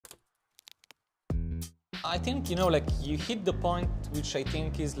I think, like you hit the point which I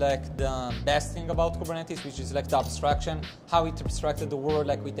think is like the best thing about Kubernetes, which is like the abstraction, how it abstracted the world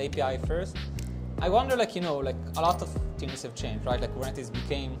like with API first. I wonder like, like a lot of things have changed, right? Like Kubernetes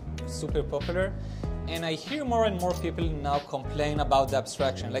became super popular and I hear more and more people now complain about the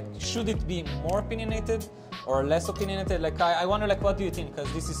abstraction. Like, should it be more opinionated or less opinionated? Like, I wonder like, what do you think?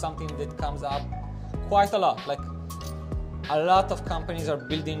 Because this is something that comes up quite a lot. Like, a lot of companies are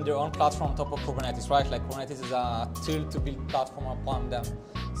building their own platform on top of Kubernetes, right? Like Kubernetes is a tool to build platform upon them.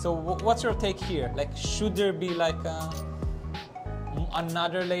 So what's your take here? Like, should there be like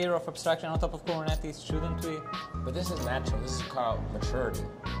another layer of abstraction on top of Kubernetes? Shouldn't we? But this is natural. This is called maturity.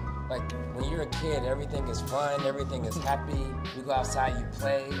 Like when you're a kid, everything is fun, everything is happy. You go outside, you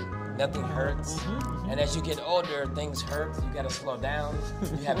play, nothing hurts. And as you get older, things hurt. You got to slow down.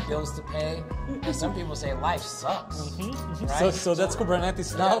 You have bills to pay. And some people say life sucks. Right? So that's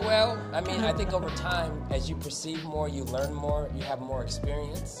Kubernetes now? Yeah, well, I mean, I think over time, as you perceive more, you learn more, you have more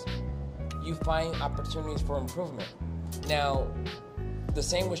experience, you find opportunities for improvement. Now, the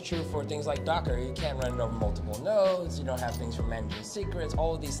same was true for things like Docker. You can't run it over multiple nodes. You don't have things for managing secrets,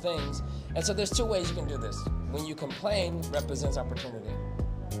 all of these things. And so there's two ways you can do this. When you complain, represents opportunity.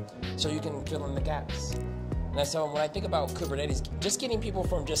 So you can fill in the gaps. And so when I think about Kubernetes, just getting people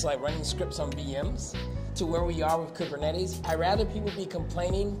from just like running scripts on VMs to where we are with Kubernetes, I'd rather people be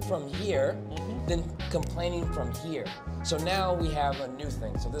complaining from here than complaining from here. So now we have a new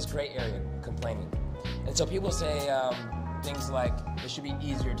thing. So this gray area, complaining. And so people say things like, it should be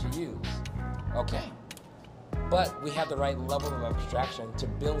easier to use. Okay. But we have the right level of abstraction to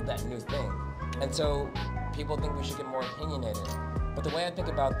build that new thing. And so people think we should get more opinionated. But the way I think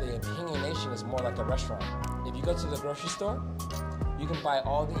about the opinionation is more like a restaurant. If you go to the grocery store, you can buy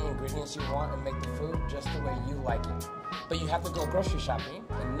all the ingredients you want and make the food just the way you like it. But you have to go grocery shopping,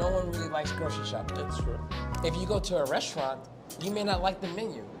 and no one really likes grocery shopping. That's true. If you go to a restaurant, you may not like the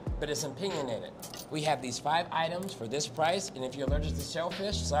menu, but it's opinionated. We have these 5 items for this price, and if you're allergic to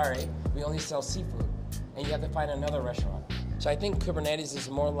shellfish, sorry, we only sell seafood. And you have to find another restaurant. So I think Kubernetes is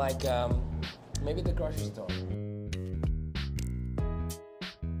more like maybe the grocery store.